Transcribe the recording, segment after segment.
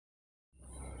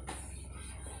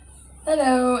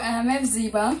Hello, I'm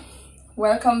Evziba.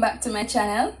 Welcome back to my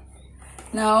channel.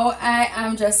 Now I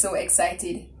am just so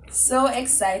excited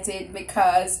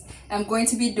because I'm going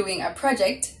to be doing a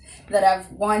project that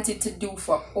I've wanted to do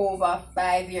for over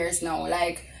 5 years now.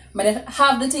 Like, I'm gonna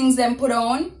have the things then put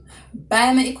on,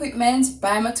 buy my equipment,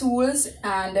 buy my tools,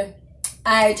 and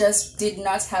I just did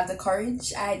not have the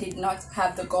courage, I did not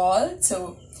have the gall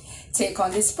to take on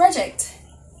this project.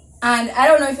 And I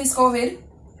don't know if it's COVID,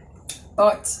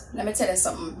 but let me tell you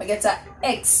something, I get an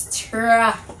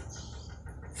extra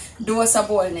dose of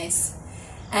boldness.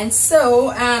 And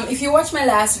so if you watch my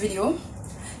last video,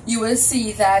 you will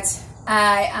see that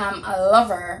I am a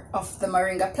lover of the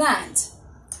moringa plant.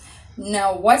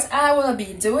 Now what I will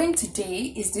be doing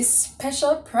today is this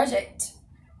special project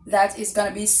that is going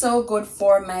to be so good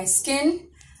for my skin.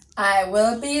 I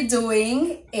will be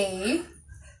doing a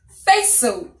face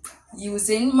soap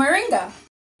using moringa.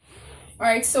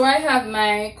 Alright, so I have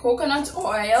my coconut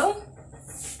oil.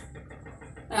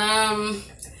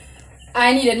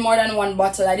 I needed more than one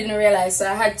bottle. I didn't realize, so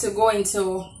I had to go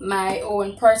into my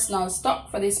own personal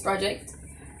stock for this project.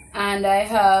 And I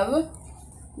have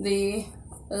the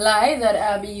lye that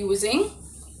I'll be using,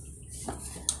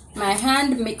 my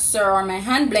hand mixer or my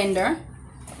hand blender,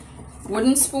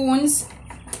 wooden spoons,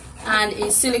 and a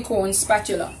silicone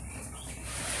spatula.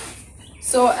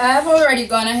 So I've already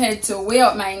gone ahead to weigh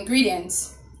out my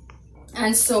ingredients,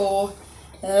 and so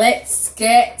let's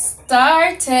get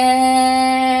started.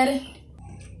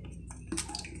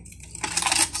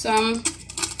 So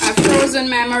I've frozen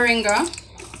my moringa,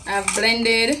 I've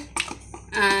blended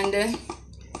and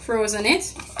frozen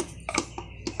it.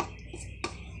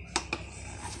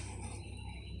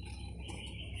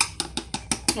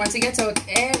 Want to get out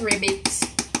every bit.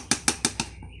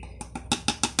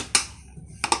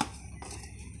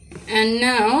 And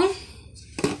now,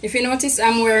 if you notice,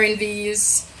 I'm wearing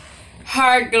these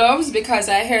hard gloves because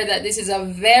I heard that this is a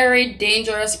very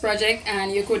dangerous project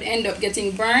and you could end up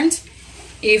getting burnt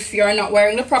if you're not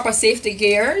wearing the proper safety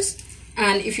gears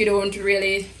and if you don't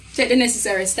really take the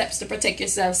necessary steps to protect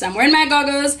yourself. So I'm wearing my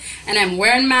goggles and I'm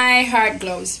wearing my hard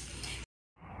gloves.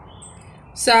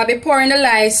 So I'll be pouring the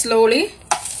lye slowly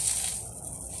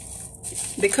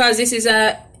because this is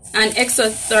an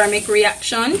exothermic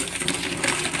reaction.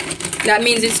 That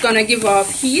means it's gonna give off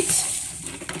heat.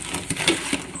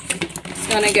 It's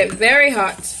gonna get very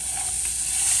hot.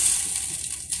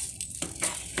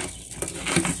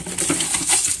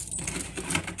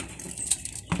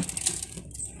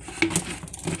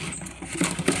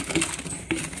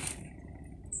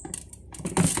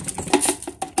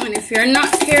 And if you're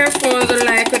not careful, the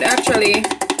lye could actually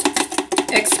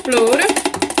explode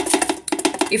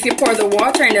if you pour the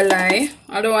water in the lye,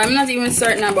 although I'm not even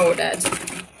certain about that.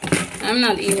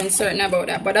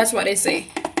 But that's what they say.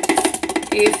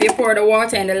 If you pour the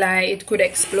water in the lye, it could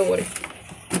explode.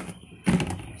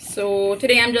 So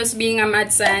today I'm just being a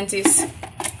mad scientist,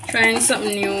 trying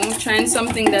something new, trying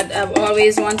something that I've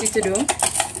always wanted to do.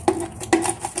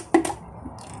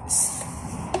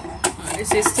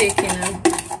 This is taking a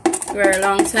very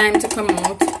long time to come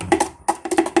out.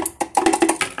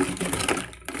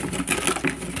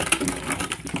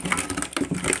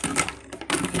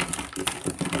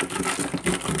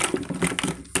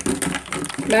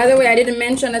 By the way, I didn't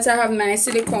mention that I have my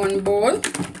silicone bowl.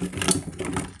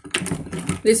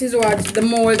 This is the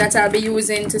mold that I'll be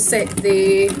using to set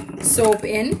the soap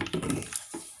in.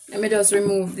 Let me just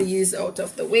remove these out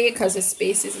of the way because the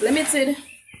space is limited.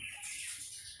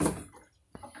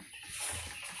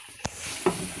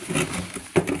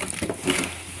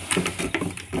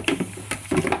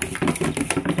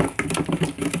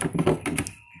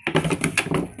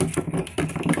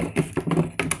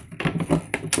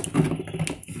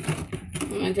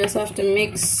 I just have to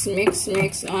mix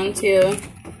until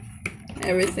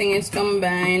everything is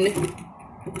combined.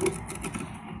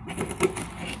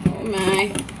 Oh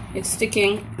my, it's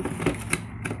sticking.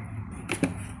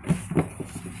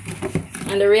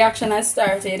 And the reaction has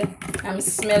started. I'm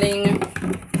smelling,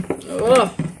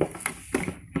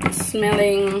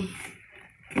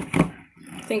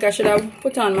 I think I should have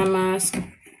put on my mask.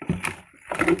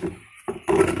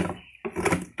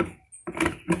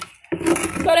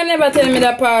 But they never tell me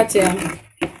that part here.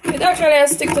 It actually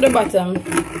has stick to the bottom.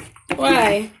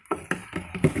 Why?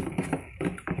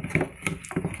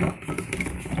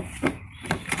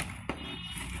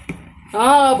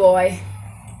 Oh boy.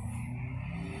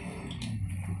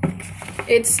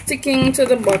 It's sticking to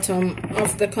the bottom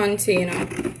of the container.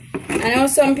 I know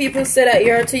some people say that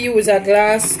you have to use a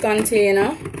glass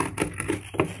container.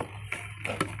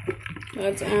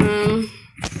 But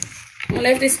what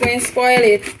if this going to spoil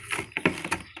it?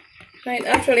 Might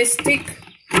actually stick.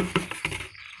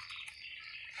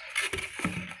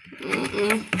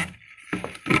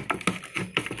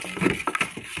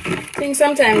 I think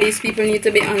sometimes these people need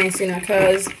to be honest, you know,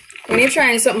 because when you're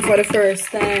trying something for the first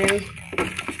time,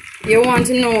 you want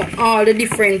to know all the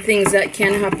different things that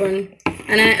can happen.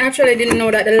 And I actually didn't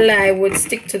know that the lye would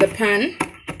stick to the pan.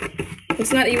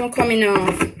 It's not even coming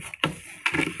off.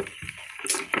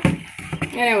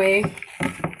 Anyway,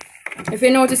 if you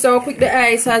notice how quick the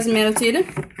ice has melted,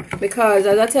 because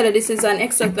as I tell you, this is an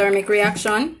exothermic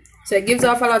reaction, so it gives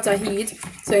off a lot of heat.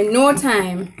 So in no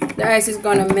time, the ice is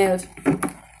gonna melt.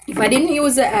 If I didn't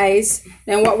use the ice,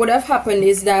 then what would have happened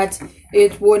is that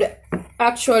it would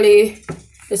actually,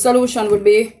 the solution would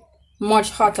be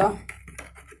much hotter.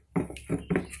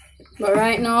 But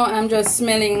right now, I'm just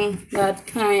smelling that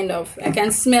kind of, I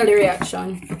can smell the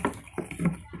reaction.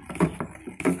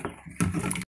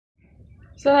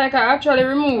 So like I actually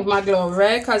removed my glove,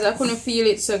 right? Because I couldn't feel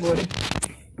it so good.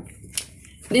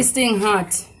 This thing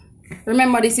hot.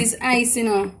 Remember, this is ice, you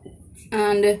know.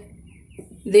 And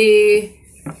the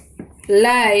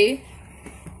lye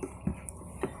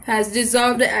has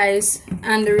dissolved the ice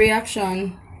and the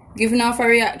reaction, giving off a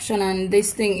reaction, and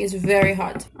this thing is very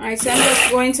hot. Alright, so I'm just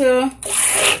going to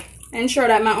ensure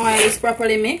that my oil is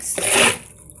properly mixed.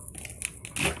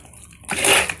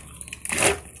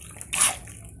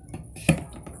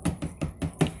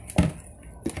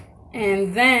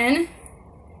 And then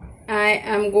I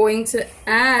am going to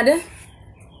add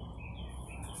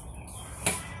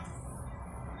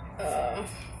I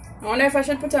wonder if I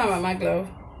should put on my glove.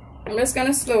 I'm just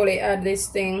gonna slowly add this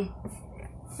thing.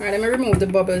 Alright, let me remove the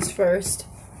bubbles first,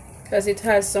 because it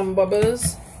has some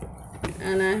bubbles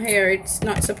and here it's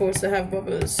not supposed to have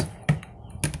bubbles.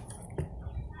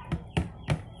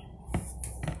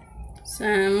 So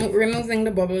I'm removing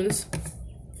the bubbles.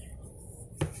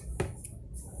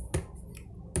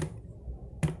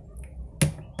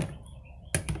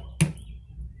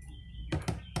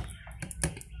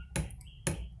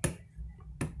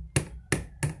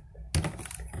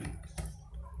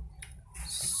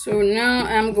 So now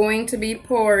I'm going to be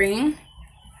pouring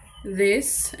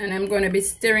this, and I'm going to be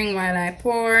stirring while I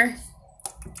pour.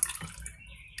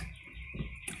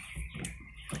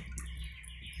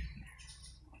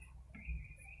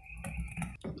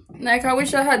 Like, I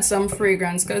wish I had some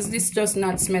fragrance, because this is just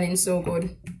not smelling so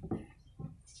good.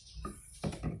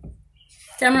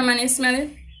 Cameraman, you smell it?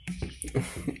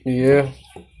 Yeah.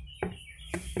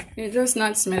 It's just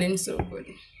not smelling so good.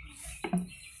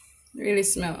 Really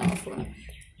smell awful.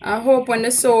 I hope when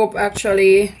the soap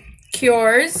actually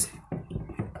cures,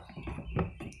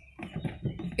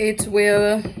 it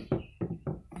will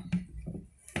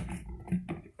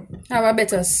have a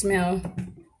better smell.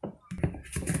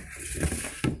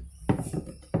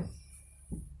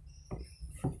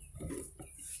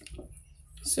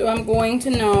 So I'm going to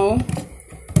now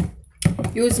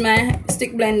use my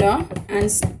stick blender and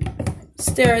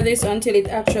stir this until it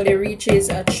actually reaches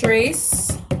a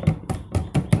trace.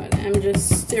 I'm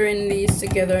just stirring these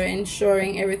together,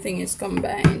 ensuring everything is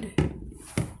combined.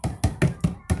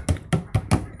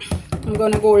 I'm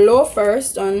gonna go low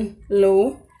first, on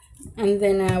low, and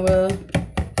then I will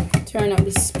turn up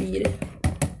the speed.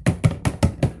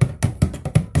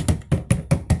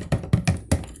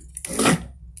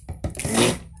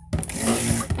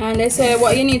 And they say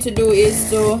what you need to do is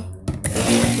to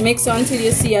mix until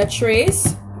you see a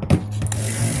trace.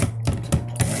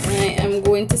 I am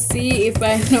going to see if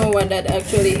I know what that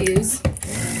actually is.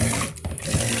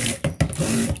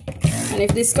 And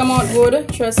if this come out good,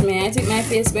 trust me, I think my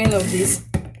face going to love this.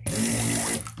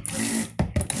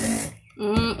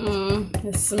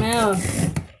 The smell.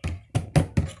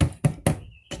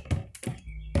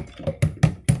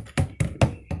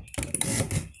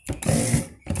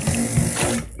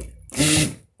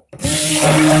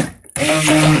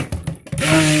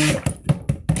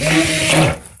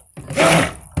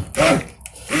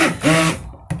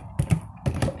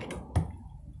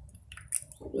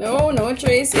 No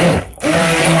trace yet.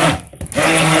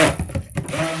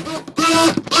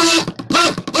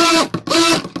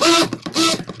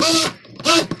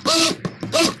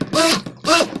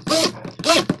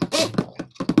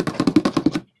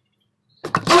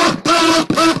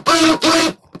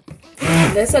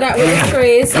 They said that with the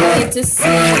trace, I need to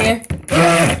see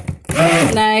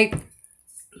like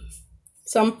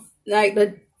some, like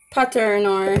the pattern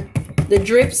or the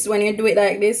drips. When you do it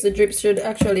like this, the drips should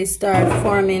actually start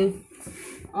forming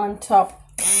on top.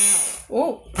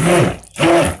 Oh, I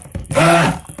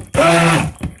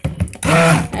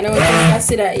don't think I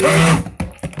see that yet.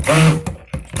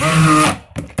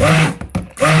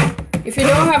 If you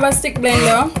don't have a stick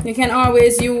blender, you can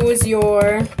always use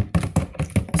your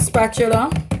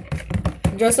spatula,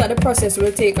 just that the process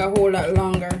will take a whole lot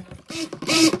longer.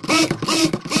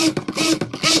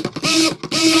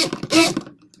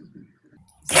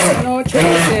 So no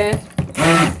tricks yet.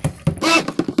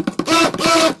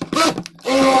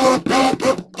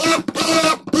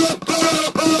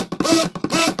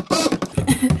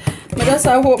 But just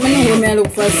I hope my name may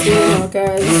look first, you know,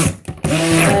 because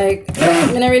like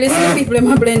I don't really see people in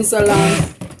my blend so long.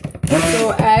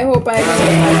 So I hope I know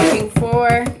what I'm looking for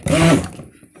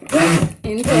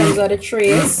in terms of the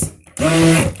trace.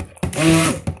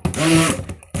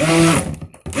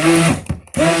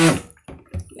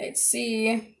 Let's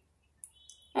see.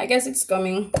 I guess it's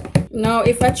coming. Now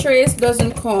if a trace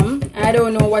doesn't come, I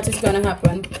don't know what is gonna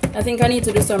happen. I think I need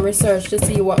to do some research to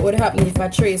see what would happen if a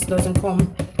trace doesn't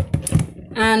come.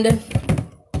 And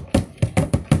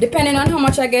depending on how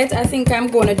much I get, I think I'm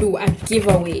gonna do a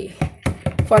giveaway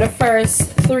for the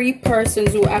first 3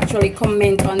 persons who actually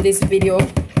comment on this video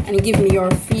and give me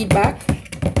your feedback.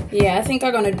 Yeah, I think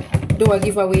I'm gonna do a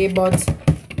giveaway, but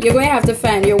you're going to have to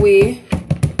find your way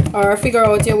or figure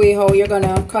out your way how you're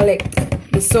gonna collect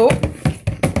the soap.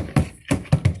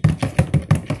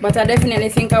 But I definitely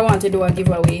think I want to do a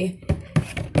giveaway.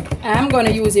 I'm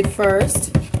gonna use it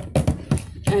first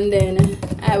and then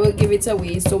I will give it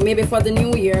away. So maybe for the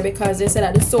new year, because they said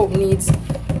that the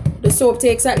soap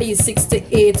takes at least 6 to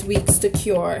 8 weeks to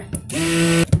cure.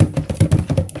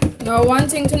 Now one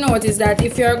thing to note is that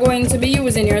if you're going to be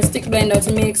using your stick blender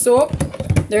to make soap,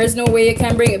 there is no way you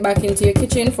can bring it back into your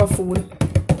kitchen for food.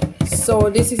 So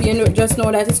this is, you know, just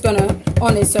know that it's gonna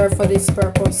only serve for this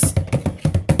purpose.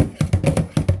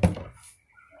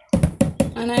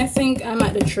 And I think I'm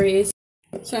at the trace.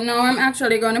 So now I'm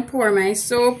actually gonna pour my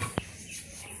soap.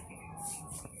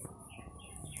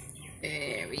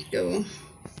 There we go.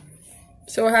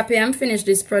 So happy I'm finished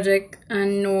this project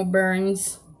and no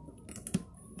burns.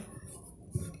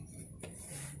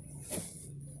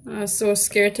 I was so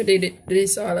scared to do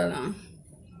this all along.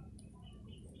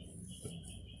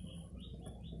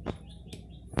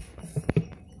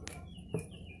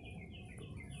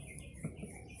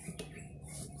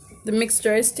 The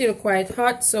mixture is still quite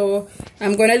hot, so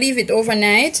I'm gonna leave it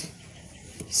overnight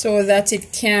so that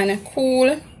it can cool.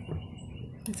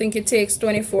 I think it takes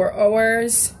 24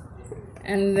 hours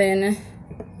and then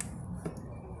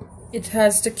it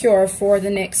has to cure for the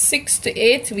next 6 to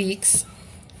 8 weeks.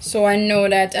 So I know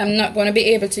that I'm not going to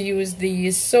be able to use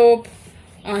the soap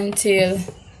until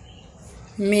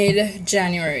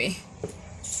mid-January.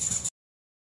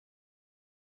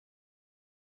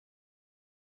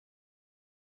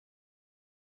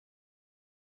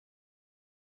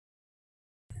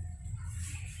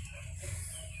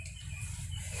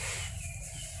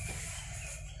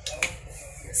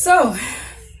 So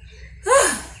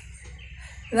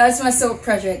that's my soap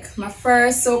project, my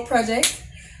first soap project.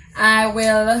 I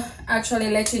will actually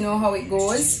let you know how it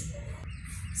goes.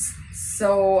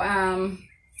 So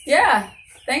yeah,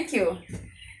 thank you.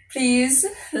 Please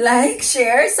like,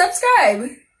 share,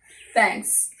 subscribe.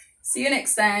 Thanks. See you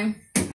next time.